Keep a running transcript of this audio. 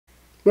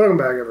Welcome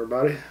back,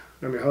 everybody.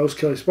 I'm your host,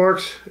 Kelly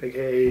Sparks,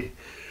 aka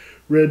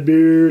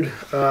Redbeard.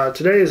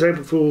 Today is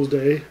April Fool's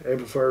Day,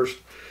 April 1st.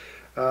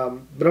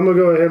 But I'm going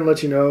to go ahead and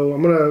let you know.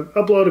 I'm going to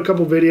upload a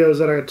couple videos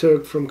that I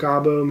took from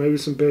Cabo, maybe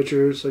some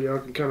pictures, so y'all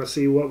can kind of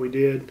see what we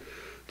did.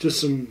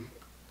 Just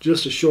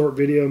a short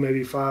video,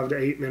 maybe 5 to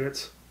 8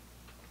 minutes.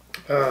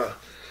 I'll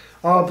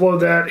upload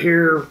that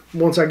here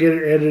once I get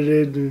it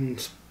edited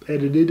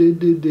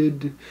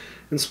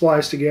and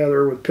spliced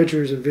together with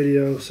pictures and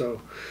video.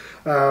 So.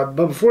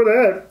 But before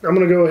that, I'm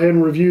going to go ahead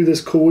and review this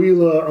Caol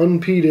Ila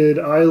Unpeated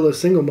Ila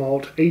Single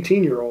Malt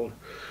 18-year-old.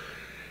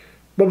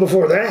 But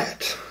before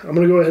that, I'm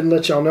going to go ahead and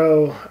let y'all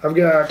know I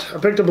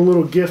picked up a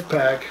little gift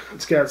pack.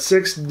 It's got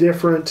 6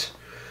 different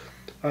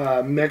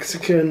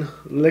Mexican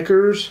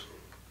liquors.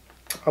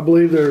 I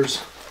believe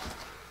there's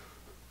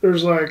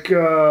like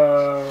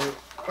a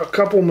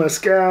couple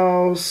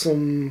mezcals,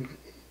 some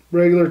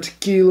regular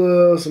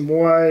tequila, some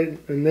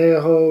white,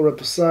 añejo,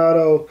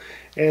 reposado.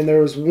 And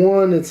there's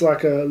one, it's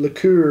like a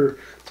liqueur.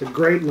 It's a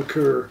great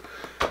liqueur.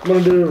 I'm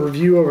going to do a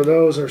review over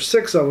those. There's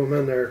 6 of them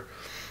in there.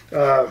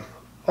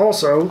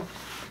 Also,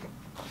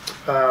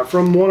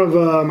 from one of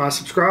my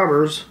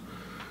subscribers,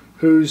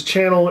 whose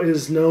channel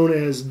is known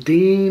as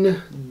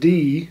Dean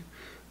D,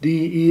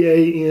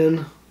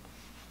 D-E-A-N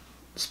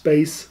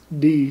space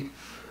D,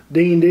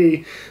 Dean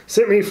D,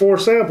 sent me 4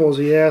 samples.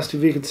 He asked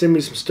if he could send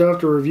me some stuff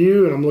to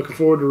review, and I'm looking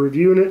forward to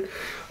reviewing it.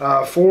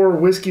 4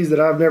 whiskeys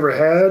that I've never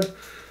had.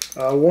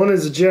 One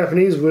is a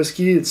Japanese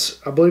whiskey.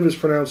 I believe it's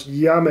pronounced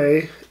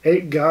Yame,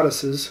 8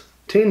 Goddesses,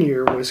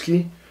 10-year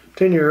whiskey.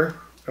 10-year.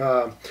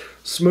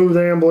 Smooth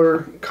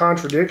Ambler,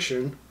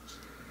 Contradiction.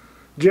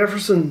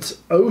 Jefferson's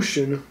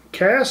Ocean,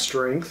 Cast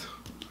Strength.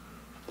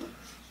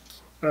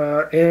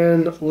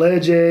 And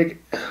Lejig,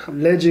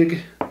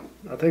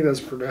 I think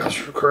that's pronounced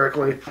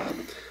correctly.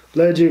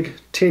 Lejig,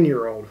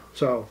 10-year-old.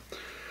 So,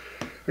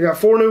 I got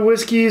 4 new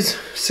whiskeys,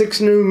 6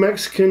 new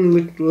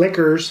Mexican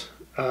liquors.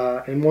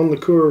 And 1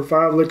 liqueur,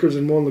 5 liquors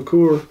and 1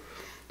 liqueur.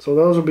 So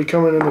those will be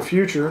coming in the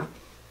future.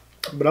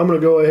 But I'm going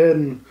to go ahead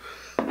and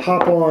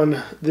hop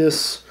on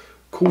this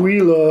Caol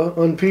Ila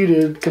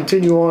Unpeated,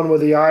 continue on with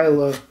the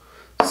Ila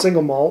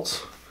single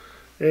malts.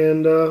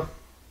 And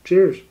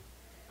cheers.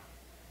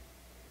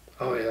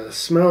 Oh yeah, it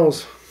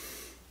smells.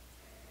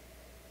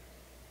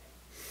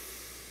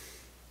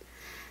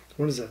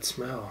 What does that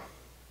smell?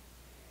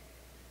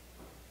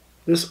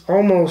 This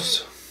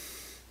almost...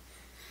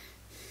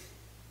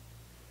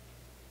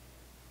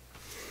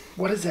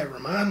 What does that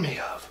remind me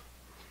of?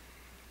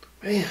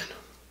 Man.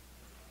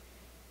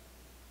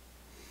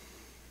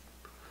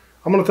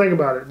 I'm going to think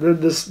about it.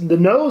 The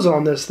nose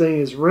on this thing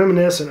is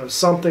reminiscent of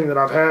something that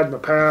I've had in the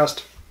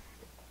past.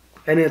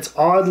 And it's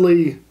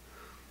oddly...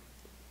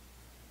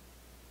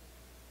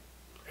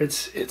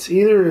 It's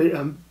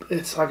either...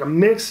 it's like a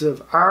mix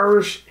of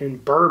Irish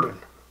and bourbon.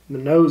 The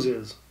nose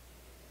is.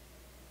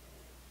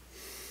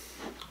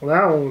 Well,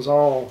 that one was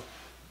all...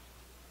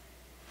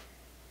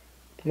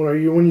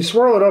 When you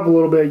swirl it up a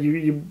little bit,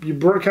 you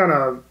kind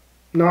of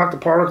knock the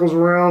particles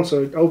around,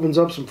 so it opens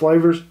up some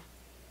flavors.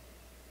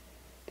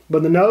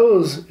 But the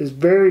nose is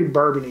very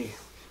bourbony.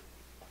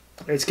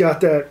 It's got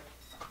the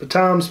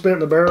time spent in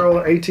the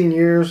barrel, 18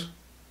 years.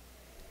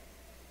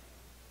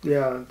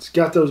 Yeah, it's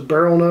got those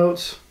barrel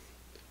notes.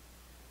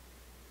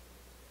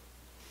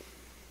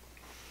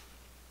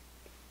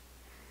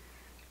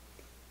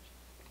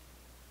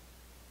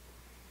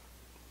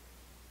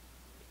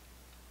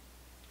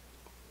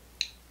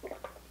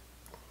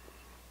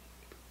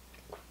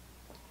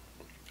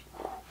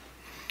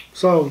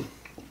 So,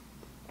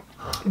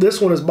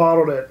 this one is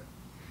bottled at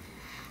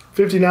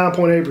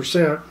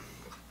 59.8%.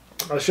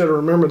 I should have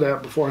remembered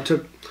that before I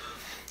took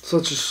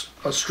such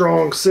a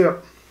strong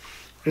sip.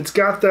 It's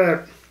got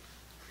that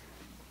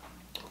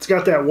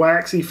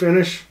waxy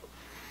finish,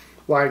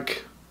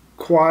 like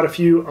quite a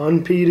few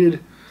unpeated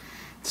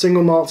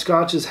single malt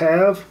scotches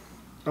have.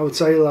 I would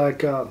say like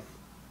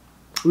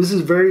this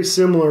is very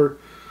similar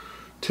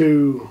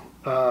to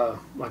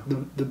like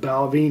the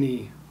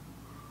Balvenie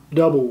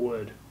double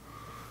wood.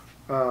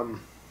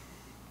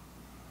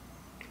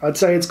 I'd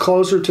say it's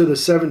closer to the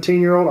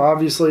 17-year-old,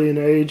 obviously in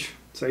age.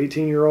 It's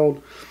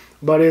 18-year-old,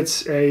 but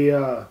it's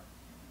a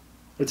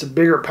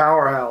bigger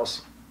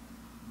powerhouse.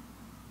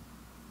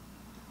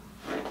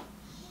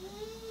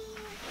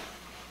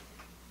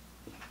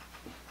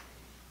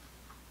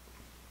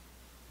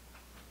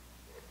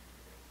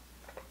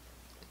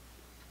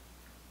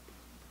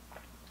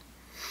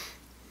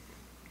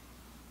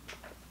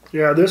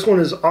 Yeah, this one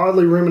is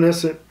oddly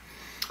reminiscent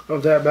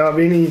of that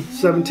Balvenie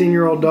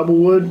 17-year-old double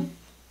wood.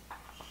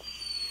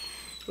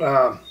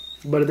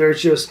 But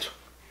there's just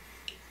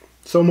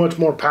so much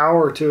more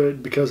power to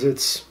it because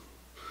it's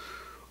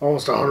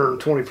almost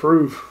 120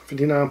 proof,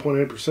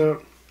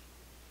 59.8%.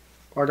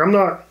 Like I'm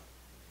not...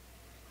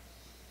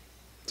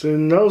 So the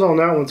nose on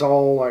that one's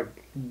all like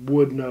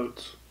wood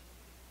notes,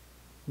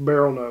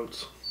 barrel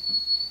notes.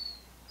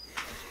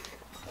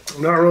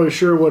 I'm not really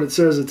sure what it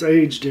says it's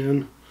aged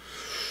in.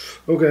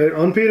 Okay,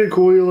 Unpeated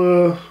Caol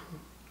Ila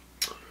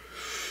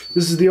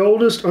This is the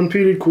oldest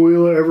unpeated Caol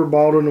Ila ever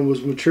bottled and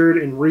was matured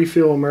in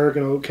refill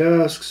American oak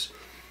casks.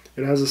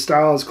 It has a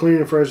style as clean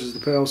and fresh as the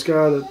pale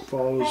sky that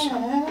follows.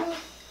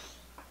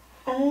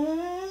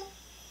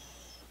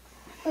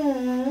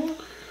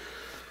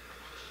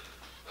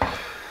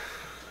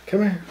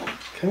 Come here.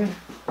 Come here.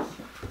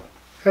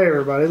 Hey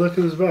everybody, look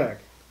who's back.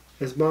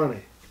 It's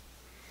Bonnie.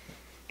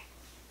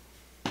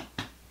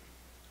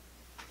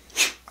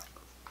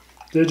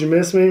 Did you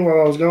miss me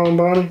while I was gone,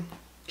 Bonnie?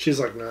 She's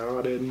like, no,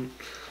 I didn't.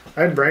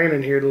 I had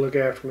Brandon here to look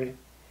after me.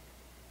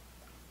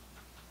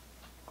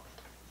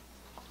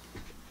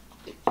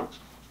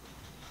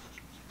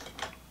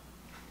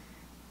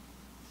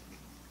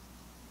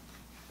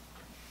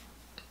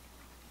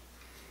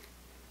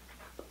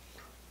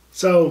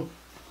 So,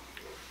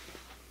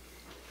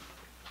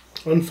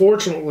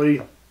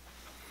 unfortunately,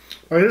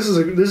 I mean, this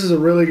is a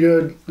really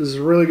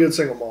good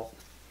single malt.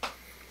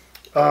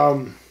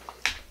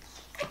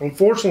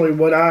 Unfortunately,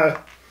 what I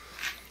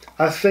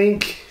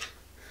think,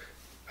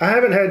 I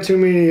haven't had too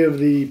many of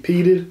the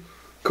peated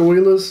Caol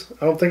Ilas.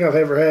 I don't think I've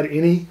ever had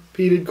any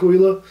peated Caol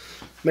Ila.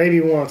 Maybe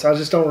once. I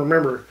just don't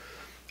remember.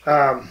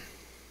 I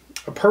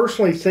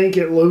personally think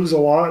it loses a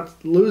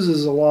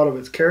lot of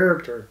its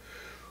character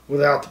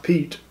without the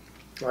peat.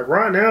 Like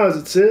right now, as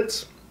it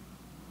sits,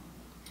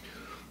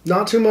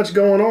 not too much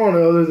going on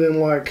other than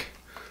like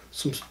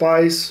some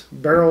spice,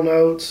 barrel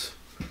notes,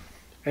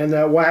 and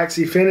that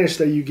waxy finish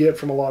that you get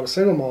from a lot of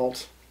single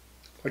malts,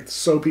 like the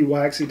soapy,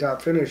 waxy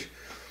type finish.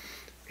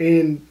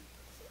 And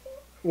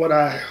what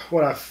I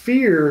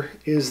fear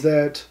is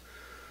that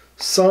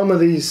some of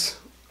these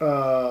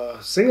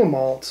single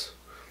malts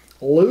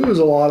lose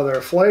a lot of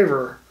their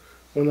flavor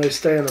when they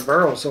stay in the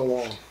barrel so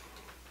long.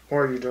 What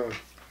are you doing?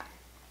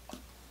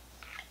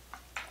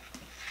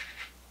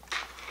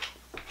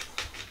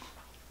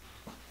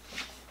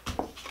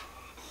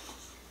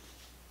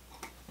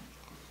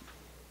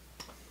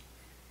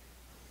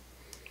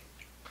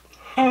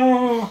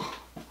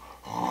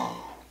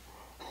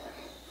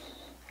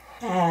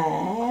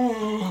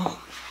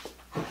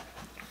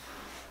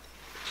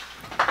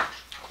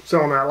 So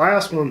on that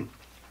last one,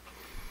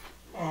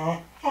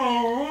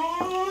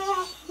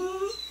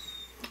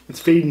 it's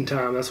feeding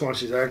time. That's why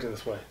she's acting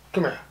this way.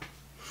 Come here.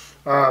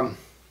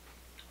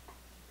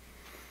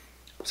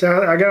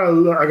 So I got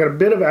a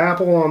bit of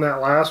apple on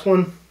that last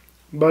one,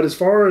 but as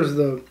far as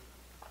the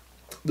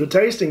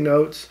tasting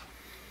notes,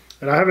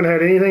 and I haven't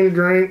had anything to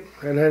drink,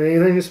 haven't had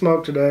anything to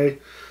smoke today.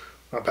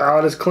 My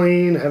palate is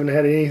clean. Haven't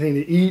had anything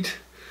to eat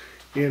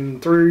in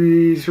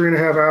three and a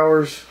half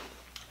hours,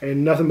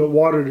 and nothing but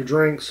water to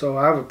drink. So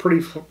I have a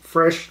pretty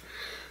fresh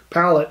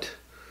palate.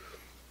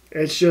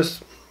 It's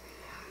just,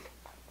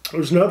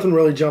 there's nothing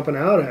really jumping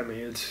out at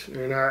me.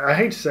 And I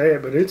hate to say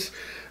it, but it's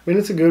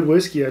a good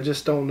whiskey. I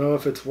just don't know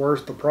if it's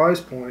worth the price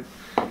point.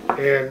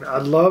 And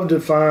I'd love to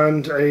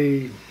find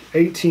a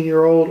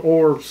 18-year-old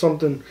or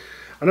something.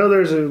 I know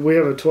we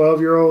have a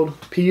 12-year-old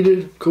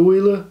peated Caol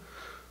Ila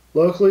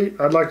locally.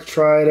 I'd like to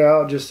try it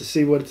out just to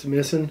see what it's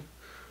missing.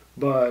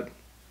 But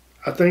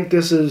I think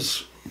this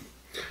is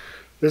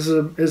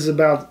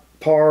about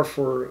par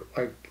for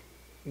like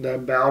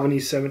that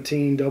Balvenie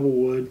 17 double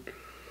wood.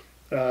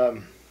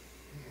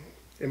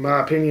 In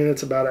my opinion,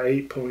 it's about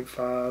an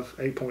 8.5,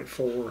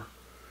 8.4.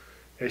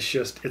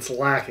 It's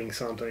lacking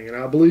something, and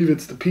I believe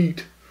it's the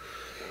peat.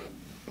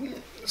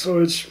 So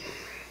it's,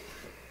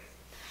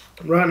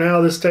 right now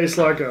this tastes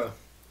like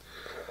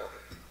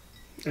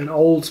an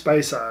old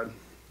Speyside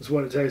is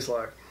what it tastes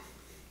like.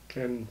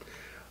 And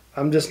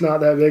I'm just not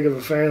that big of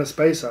a fan of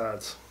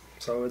Speysides.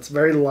 So it's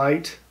very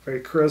light,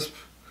 very crisp.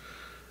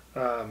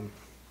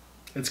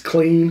 It's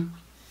clean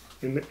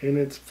in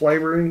its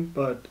flavoring,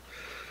 but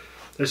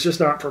it's just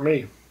not for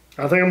me.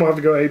 I think I'm going to have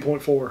to go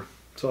 8.4.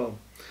 So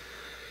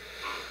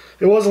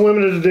it was a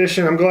limited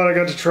edition. I'm glad I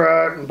got to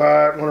try it and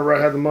buy it whenever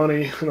I had the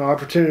money and the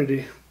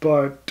opportunity.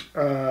 But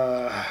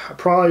I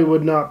probably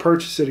would not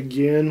purchase it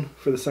again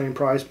for the same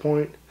price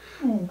point.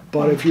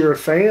 But if you're a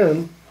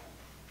fan,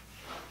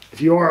 if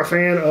you are a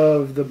fan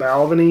of the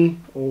Balvenie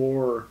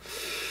or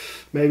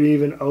maybe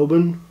even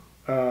Oban,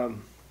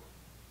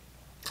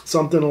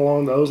 something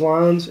along those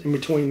lines, in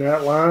between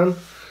that line,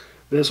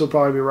 this would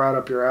probably be right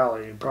up your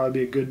alley. It'd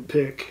probably be a good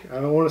pick. I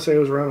don't want to say it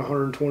was around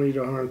 $120 to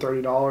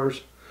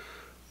 $130,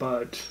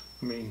 but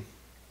I mean,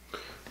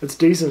 it's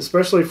decent,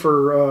 especially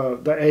for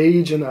the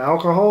age and the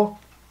alcohol.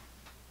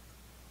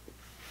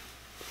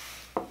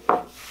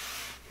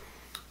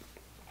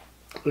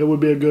 It would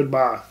be a good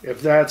buy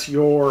if that's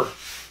your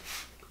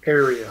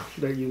area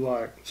that you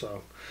like.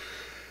 So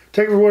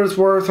take it for what it's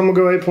worth. I'm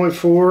gonna go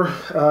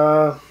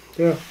 8.4.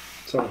 Yeah.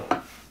 So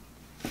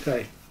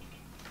hey,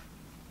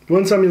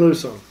 win some, you lose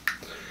some.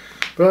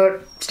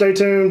 But stay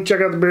tuned.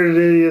 Check out the Bearded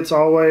Idiots.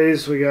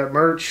 Always, we got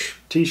merch,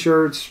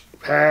 t-shirts,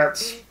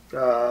 hats,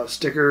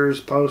 stickers,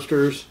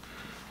 posters.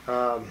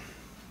 Now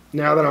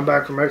that I'm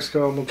back from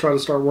Mexico, I'm gonna try to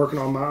start working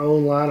on my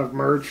own line of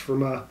merch for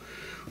my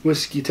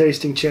whiskey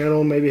tasting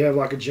channel. Maybe have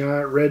like a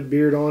giant red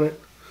beard on it,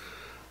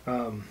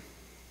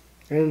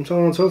 and so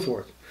on and so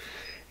forth.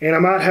 And I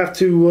might have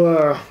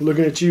to,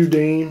 looking at you,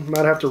 Dean,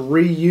 might have to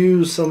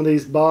reuse some of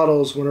these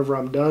bottles whenever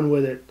I'm done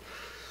with it.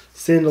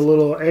 Send a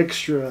little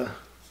extra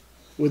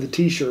with a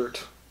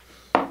t-shirt.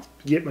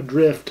 Get my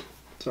drift.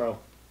 So,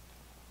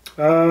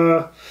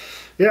 yeah,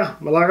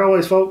 but like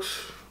always,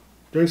 folks,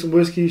 drink some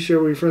whiskey, share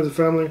with your friends and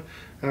family.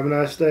 Have a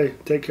nice day.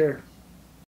 Take care.